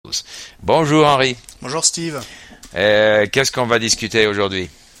chose. Bonjour Henri. Bonjour Steve. Qu'est-ce qu'on va discuter aujourd'hui?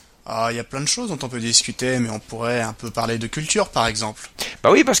 Il y a plein de choses dont on peut discuter, mais on pourrait un peu parler de culture, par exemple.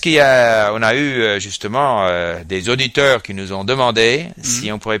 Bah oui, parce on a eu justement des auditeurs qui nous ont demandé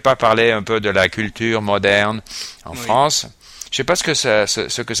si on pourrait pas parler un peu de la culture moderne en France. Je sais pas ce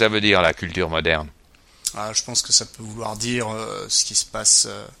que ça veut dire, la culture moderne. Je pense que ça peut vouloir dire ce qui se passe,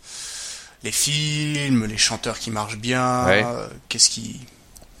 les films, les chanteurs qui marchent bien,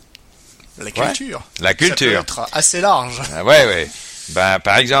 la culture. Ouais, la culture. Ça peut être assez large. Ouais. Ben,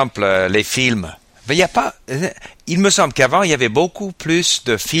 par exemple, les films. Ben, il me semble qu'avant, il y avait beaucoup plus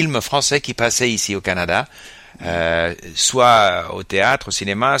de films français qui passaient ici au Canada, soit au théâtre, au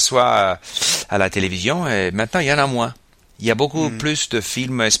cinéma, soit à la télévision. Et maintenant, il y en a moins. Il y a beaucoup plus de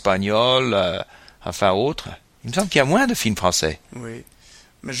films espagnols, autres. Il me semble qu'il y a moins de films français. Oui,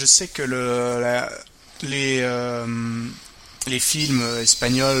 mais je sais que les films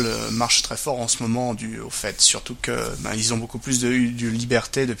espagnols marchent très fort en ce moment dû au fait surtout que ils ont beaucoup plus de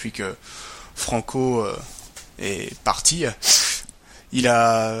liberté depuis que Franco est parti.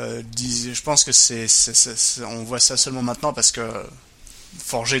 Je pense que on voit ça seulement maintenant parce que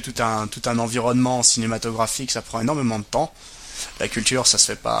forger tout un environnement cinématographique, ça prend énormément de temps. La culture, ça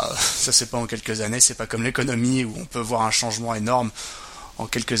se fait pas en quelques années. C'est pas comme l'économie où on peut voir un changement énorme en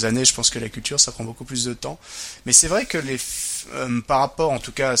quelques années. Je pense que la culture, ça prend beaucoup plus de temps. Mais c'est vrai que par rapport, en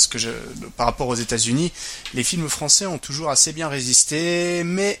tout cas, par rapport aux États-Unis, les films français ont toujours assez bien résisté.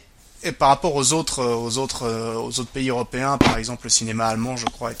 Mais par rapport aux autres pays européens, par exemple, le cinéma allemand, je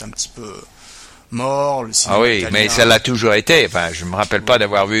crois, est un petit peu mort. Le cinéma italien, mais ça l'a toujours été. Je me rappelle pas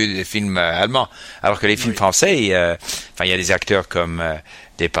d'avoir vu des films allemands. Alors que les films français, il y a des acteurs comme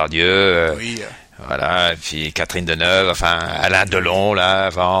Depardieu. Voilà, puis Catherine Deneuve, Alain Delon, là,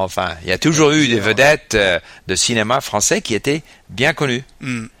 il y a toujours eu des vedettes de cinéma français qui étaient bien connues.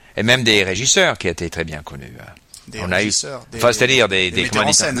 Et même des régisseurs qui étaient très bien connus. C'est-à-dire des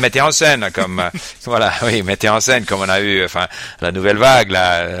metteurs en scène, comme, metteurs en scène, comme on a eu, la nouvelle vague,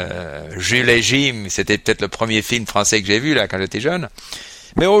 là, Jules et Jim, c'était peut-être le premier film français que j'ai vu, là, quand j'étais jeune.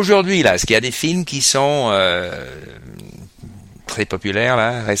 Mais aujourd'hui, là, est-ce qu'il y a des films qui sont, très populaires,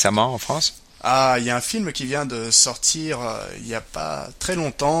 là, récemment, en France? Il y a un film qui vient de sortir il y a pas très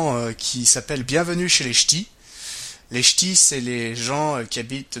longtemps qui s'appelle Bienvenue chez les Ch'tis. Les Ch'tis, c'est les gens qui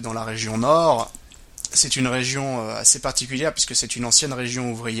habitent dans la région nord. C'est une région assez particulière puisque c'est une ancienne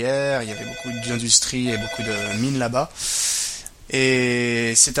région ouvrière. Il y avait beaucoup d'industries et beaucoup de mines là-bas.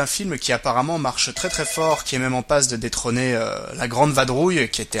 Et c'est un film qui apparemment marche très très fort, qui est même en passe de détrôner La Grande Vadrouille,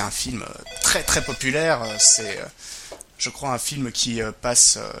 qui était un film très très populaire. C'est, je crois, un film qui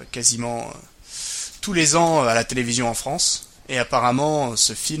passe quasiment tous les ans à la télévision en France. Et apparemment,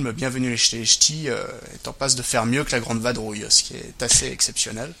 ce film, Bienvenue chez les Ch'tis, est en passe de faire mieux que La Grande Vadrouille, ce qui est assez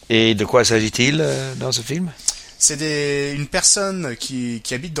exceptionnel. Et de quoi s'agit-il dans ce film? C'est une personne qui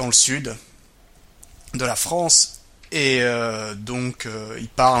habite dans le sud de la France. Et donc, il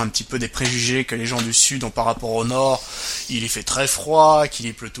parle un petit peu des préjugés que les gens du sud ont par rapport au nord. Il y fait très froid, qu'il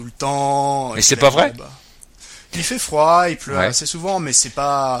y pleut tout le temps. Mais c'est pas vrai? Il fait froid, il pleut assez souvent, mais c'est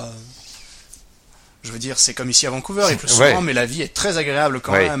pas... Je veux dire, c'est comme ici à Vancouver, il pleut souvent, mais la vie est très agréable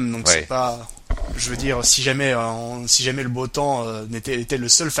quand même. Donc c'est pas... Je veux dire, si jamais le beau temps était le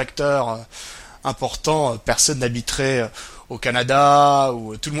seul facteur important, personne n'habiterait au Canada,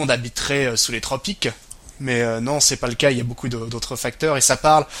 ou tout le monde habiterait sous les tropiques. Mais non, c'est pas le cas. Il y a beaucoup d'autres facteurs et ça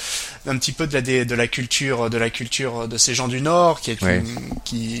parle un petit peu de la culture de ces gens du Nord, qui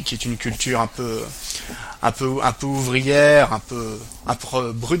est une culture un peu ouvrière, un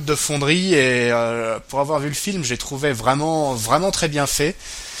peu brute de fonderie. Et pour avoir vu le film, j'ai trouvé vraiment très bien fait.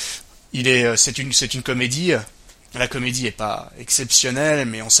 C'est une comédie. La comédie est pas exceptionnelle,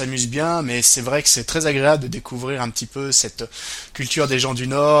 mais on s'amuse bien. Mais c'est vrai que c'est très agréable de découvrir un petit peu cette culture des gens du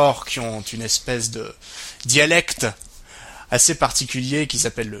Nord qui ont une espèce de dialecte assez particulier qui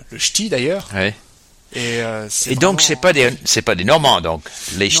s'appelle le ch'ti d'ailleurs. Ouais. Et donc c'est pas des Normands donc.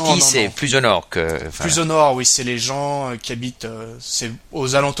 Les ch'tis c'est plus au nord que. Plus au nord, oui, c'est les gens qui habitent c'est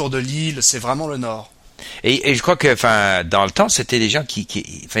aux alentours de l'île, c'est vraiment le nord. Et je crois que dans le temps c'était des gens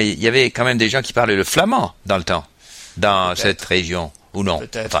il y avait quand même des gens qui parlaient le flamand dans le temps dans cette région ou non.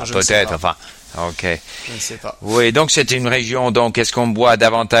 Peut-être. OK. Je ne sais pas. Oui, donc c'est une région donc est-ce qu'on boit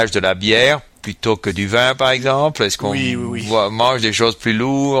davantage de la bière plutôt que du vin, par exemple? Est-ce qu'on mange des choses plus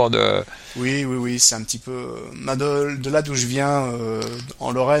lourdes? Oui, c'est un petit peu... De là d'où je viens,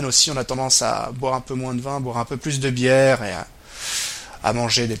 en Lorraine aussi, on a tendance à boire un peu moins de vin, boire un peu plus de bière et à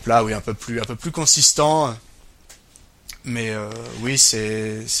manger des plats un peu plus consistants. Mais oui,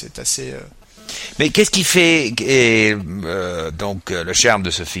 c'est assez Mais qu'est-ce qui fait donc le charme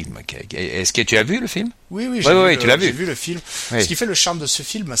de ce film? Est-ce que tu as vu le film? Oui, tu l'as vu. J'ai vu le film. Oui. Ce qui fait le charme de ce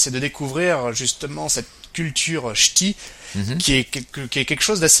film, c'est de découvrir justement cette culture ch'ti, qui est quelque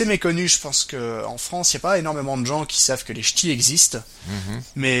chose d'assez méconnu. Je pense que en France, il n'y a pas énormément de gens qui savent que les ch'tis existent,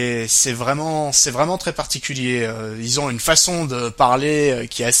 mais c'est vraiment très particulier. Ils ont une façon de parler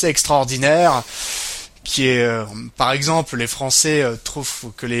qui est assez extraordinaire. Qui est, par exemple, les Français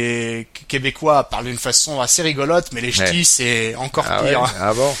trouvent que les Québécois parlent d'une façon assez rigolote, mais les ch'tis, c'est encore pire. Ouais.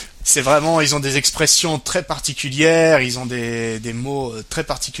 Ah bon? C'est vraiment, ils ont des expressions très particulières, ils ont des mots très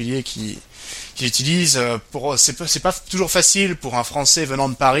particuliers qu'ils utilisent. C'est pas toujours facile pour un Français venant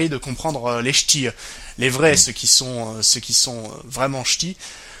de Paris de comprendre les ch'tis, les vrais, ceux qui sont vraiment ch'tis.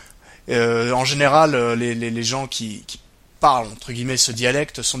 En général, les gens qui parlent entre guillemets ce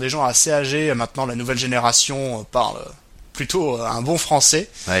dialecte sont des gens assez âgés. Maintenant, la nouvelle génération parle plutôt un bon français.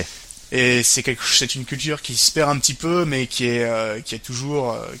 Ouais. Et c'est une culture qui se perd un petit peu, mais qui est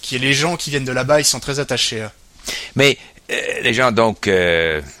les gens qui viennent de là-bas, ils sont très attachés. Mais les gens donc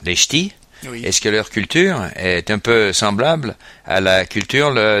les ch'tis, Oui. est-ce que leur culture est un peu semblable à la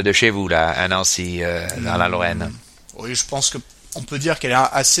culture de chez vous là, à Nancy, dans la Lorraine? Oui, je pense que on peut dire qu'elle est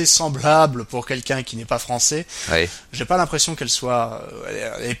assez semblable pour quelqu'un qui n'est pas français. Oui. J'ai pas l'impression qu'elle soit,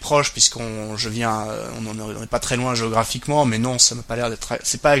 elle est proche on n'est pas très loin géographiquement, mais non, ça m'a pas l'air d'être,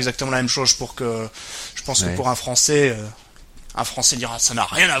 c'est pas exactement la même chose je pense que pour un Français dira ça n'a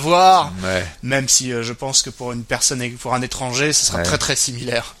rien à voir, même si je pense que pour une personne, pour un étranger, ce sera très très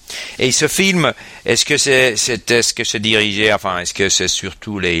similaire. Et ce film, est-ce que c'est dirigé, enfin, est-ce que c'est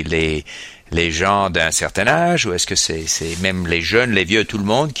surtout les gens d'un certain âge, ou est-ce que c'est même les jeunes, les vieux, tout le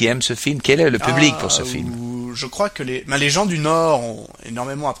monde qui aime ce film? Quel est le public pour ce film? Je crois que les gens du Nord ont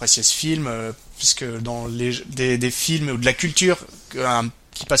énormément apprécié ce film, puisque dans des films ou de la culture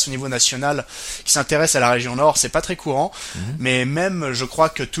qui passe au niveau national, qui s'intéresse à la région Nord, c'est pas très courant, mais même je crois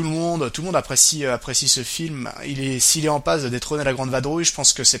que tout le monde apprécie ce film. S'il est en passe de détrôner La Grande Vadrouille, je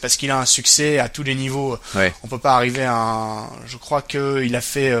pense que c'est parce qu'il a un succès à tous les niveaux. On peut pas arriver je crois que il a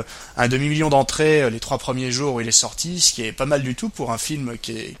fait un demi-million d'entrées les 3 premiers jours où il est sorti, ce qui est pas mal du tout pour un film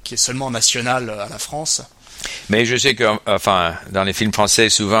qui est seulement national à la France. Mais je sais que, enfin, dans les films français,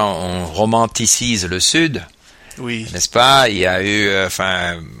 souvent on romanticise le Sud. Oui. N'est-ce pas? Il y a eu,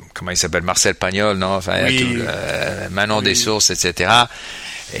 comment il s'appelle, Marcel Pagnol, non? Enfin, il y a tout, Manon des Sources, etc.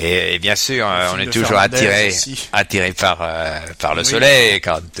 Et bien sûr, on est toujours attiré par le soleil,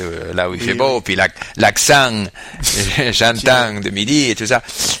 quand là où il fait beau, puis l'accent chantant de midi et tout ça.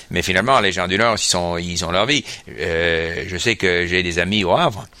 Mais finalement, les gens du Nord, ils ont leur vie. Je sais que j'ai des amis au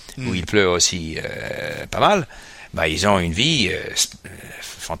Havre où il pleut aussi pas mal. Bah, ils ont une vie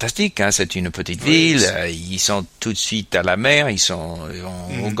fantastique, hein. C'est une petite ville, ils sont tout de suite à la mer, ils sont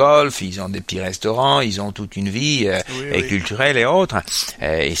au golf, ils ont des petits restaurants, ils ont toute une vie culturelle et autres,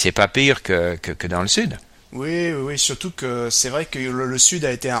 et c'est pas pire que dans le sud. Oui, surtout que c'est vrai que le Sud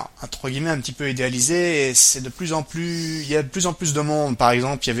a été entre guillemets un petit peu idéalisé, et c'est il y a de plus en plus de monde. Par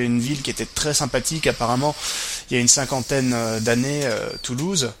exemple, il y avait une ville qui était très sympathique apparemment il y a une 50aine d'années,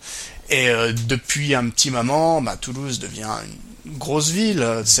 Toulouse, et depuis un petit moment, Toulouse devient une grosse ville.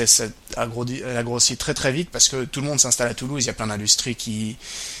 Elle a grossi très très vite parce que tout le monde s'installe à Toulouse. Il y a plein d'industries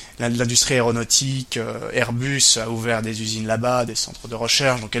l'industrie aéronautique, Airbus a ouvert des usines là-bas, des centres de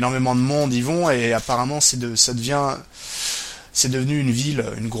recherche, donc énormément de monde y vont, et apparemment c'est devenu une ville,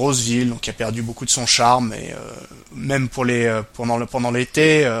 une grosse ville, donc qui a perdu beaucoup de son charme, et même pendant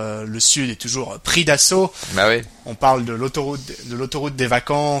l'été, le Sud est toujours pris d'assaut. Bah oui. On parle de l'autoroute des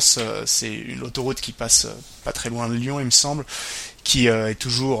vacances, c'est une autoroute qui passe pas très loin de Lyon, il me semble, qui est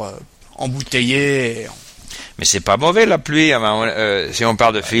toujours embouteillée. Mais c'est pas mauvais la pluie. Si on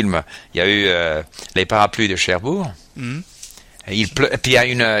parle de film, il y a eu Les Parapluies de Cherbourg. Il pleut. Et puis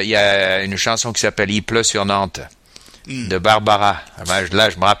il y a une chanson qui s'appelle Il pleut sur Nantes de Barbara. Là,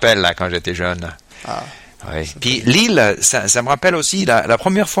 je me rappelle là quand j'étais jeune. Oui. Puis Lille, ça me rappelle aussi la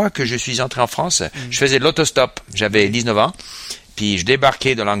première fois que je suis entré en France. Je faisais de l'autostop. J'avais 19 ans. Puis je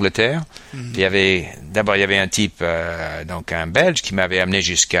débarquais de l'Angleterre. Puis il y avait un type, donc un Belge, qui m'avait amené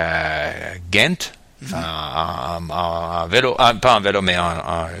jusqu'à Ghent. En vélo, pas en vélo, mais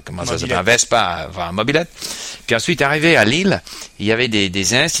comment ça s'appelle, un Vespa, en mobilette. Puis ensuite, arrivé à Lille, il y avait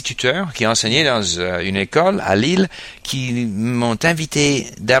des instituteurs qui enseignaient dans une école à Lille, qui m'ont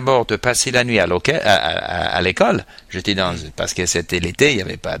invité d'abord de passer la nuit à l'école. Parce que c'était l'été, il n'y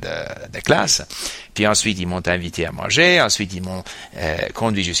avait pas de classe. Puis ensuite, ils m'ont invité à manger. Ensuite, ils m'ont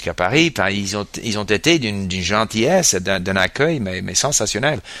conduit jusqu'à Paris. Puis, ils ont été d'une gentillesse, d'un accueil, mais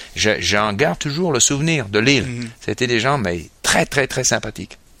sensationnel. J'en garde toujours le souvenir de Lille. C'était des gens, mais très, très, très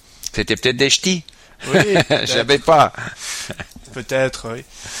sympathiques. C'était peut-être des ch'tis. Oui, je savais pas. Peut-être, oui.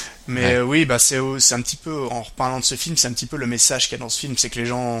 Mais oui, bah c'est un petit peu, en reparlant de ce film, c'est un petit peu le message qu'il y a dans ce film, c'est que les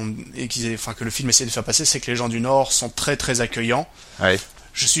gens, que le film essaie de faire passer, c'est que les gens du Nord sont très très accueillants. Ouais.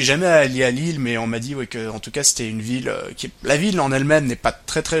 Je suis jamais allé à Lille, mais on m'a dit que en tout cas c'était une ville la ville en elle-même n'est pas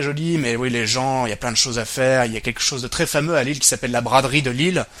très très jolie, mais oui les gens, il y a plein de choses à faire. Il y a quelque chose de très fameux à Lille qui s'appelle la braderie de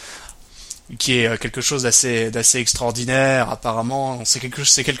Lille, qui est quelque chose d'assez extraordinaire apparemment. C'est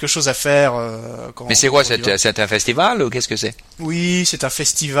quelque chose à faire. Mais c'est quoi, c'est un festival ou qu'est-ce que c'est? Oui, c'est un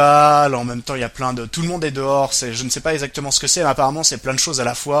festival. En même temps, il y a tout le monde est dehors. Je ne sais pas exactement ce que c'est, mais apparemment c'est plein de choses à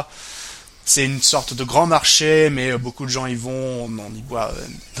la fois. C'est une sorte de grand marché, mais beaucoup de gens y vont. On y boit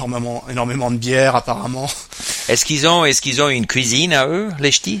énormément de bière apparemment. Est-ce qu'ils ont une cuisine à eux,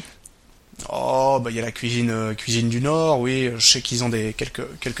 les ch'tis? Oh, bah il y a la cuisine du Nord, oui. Je sais qu'ils ont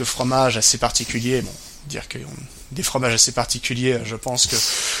quelques fromages assez particuliers. Bon, dire qu'ils ont des fromages assez particuliers, je pense que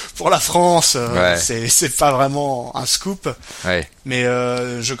pour la France, c'est pas vraiment un scoop. Ouais. Mais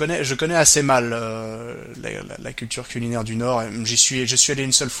je connais assez mal la culture culinaire du Nord. Je suis allé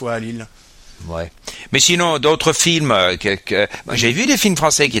une seule fois à Lille. Ouais. Mais sinon, d'autres films, j'ai vu des films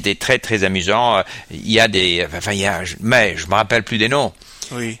français qui étaient très très amusants. Mais je me rappelle plus des noms.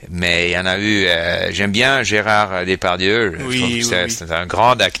 Oui. Mais il y en a eu. J'aime bien Gérard Depardieu. Oui, c'est un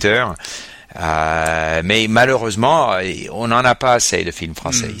grand acteur. Mais malheureusement, on n'en a pas assez de films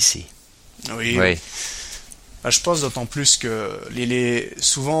français ici. Oui. Oui. Bah, je pense d'autant plus que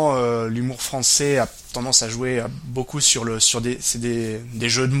souvent l'humour français a tendance à jouer beaucoup sur des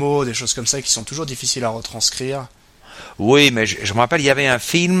jeux de mots, des choses comme ça qui sont toujours difficiles à retranscrire. Oui, mais je me rappelle, il y avait un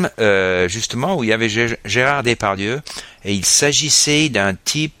film justement où il y avait Gérard Depardieu et il s'agissait d'un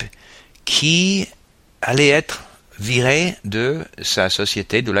type qui allait être viré de sa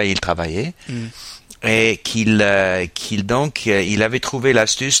société, de là où il travaillait. Et qu'il avait trouvé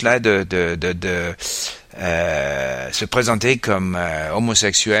l'astuce là de se présenter comme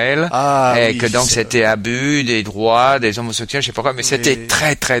homosexuel et que donc c'était abus des droits des homosexuels, je sais pas quoi, mais c'était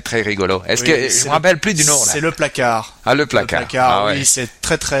très très très rigolo. Je me rappelle plus du nom là. C'est Le Placard. Ah, Le Placard. Oui, c'est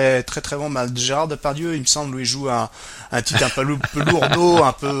très très très très bon. Gérard Depardieu, il me semble, lui joue un type un peu lourdeau,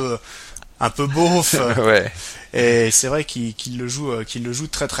 un peu beauf. Ouais. Et c'est vrai qu'il le joue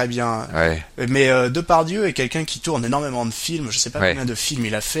très très bien. Ouais. Mais Depardieu est quelqu'un qui tourne énormément de films. Je sais pas combien de films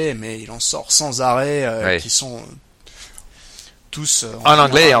il a fait, mais il en sort sans arrêt, qui sont tous en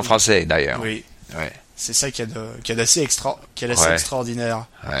anglais et en français d'ailleurs. Oui. Ouais. C'est ça qui est d'assez extraordinaire.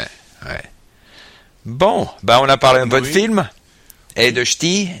 Ouais. Bon, on a parlé un peu de films et de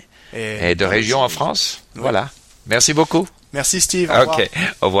ch'tis et de régions en France. Oui. Voilà. Merci beaucoup. Merci Steve. Au revoir.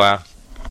 Au revoir.